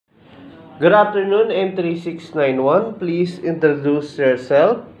Good afternoon, M3691. Please introduce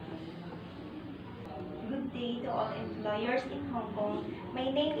yourself. Good day to all employers in Hong Kong. My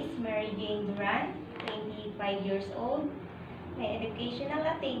name is Mary Jane Duran, 25 years old. My educational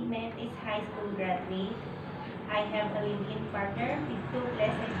attainment is high school graduate. I have a live-in partner with 2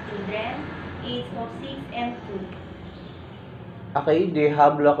 pleasant children, aged of 6 and 2. Okay, do you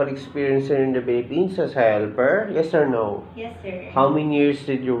have local experience here in the Philippines as a helper? Yes or no? Yes, sir. How many years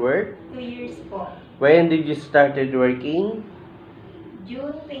did you work? 2 years po. When did you started working?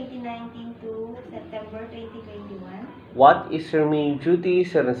 June 2019 to September 2021. What is your main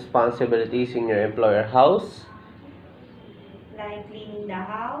duties and responsibilities in your employer house? Like cleaning the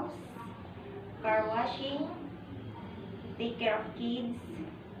house, car washing, take care of kids.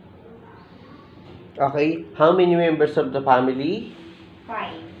 Okay, how many members of the family?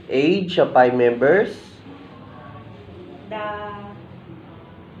 5. Age of 5 members?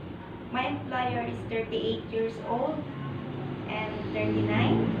 My employer is 38 years old and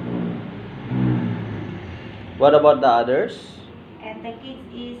 39, What about the others? and the kids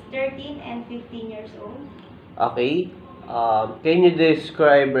is 13 and 15 years old. Okay, can you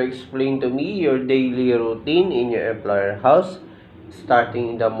describe or explain to me your daily routine in your employer house?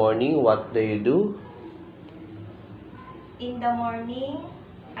 Starting in the morning, what do you do? In the morning,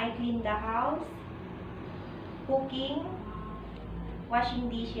 I clean the house, cooking, washing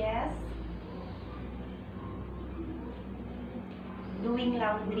dishes, doing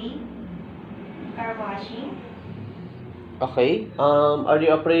laundry, car washing. Okay, are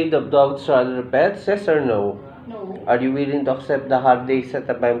you afraid of dogs or other pets? Yes or no? No. Are you willing to accept the hard days set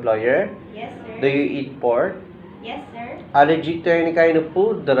up by employer? Yes, sir. Do you eat pork? Yes, sir. Allergic to any kind of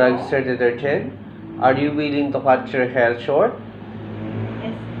food, drugs, No. or detergent? Are you willing to cut your health short?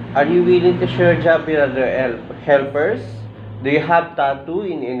 Yes. Are you willing to share a job with other helpers? Do you have tattoo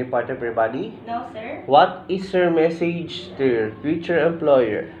in any part of your body? No, sir. What is your message to your future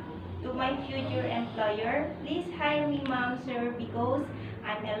employer? To my future employer, please hire me, ma'am, sir, because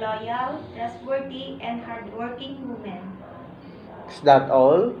I'm a loyal, trustworthy, and hardworking woman. Is that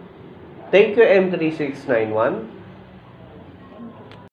all? Thank you, M3691.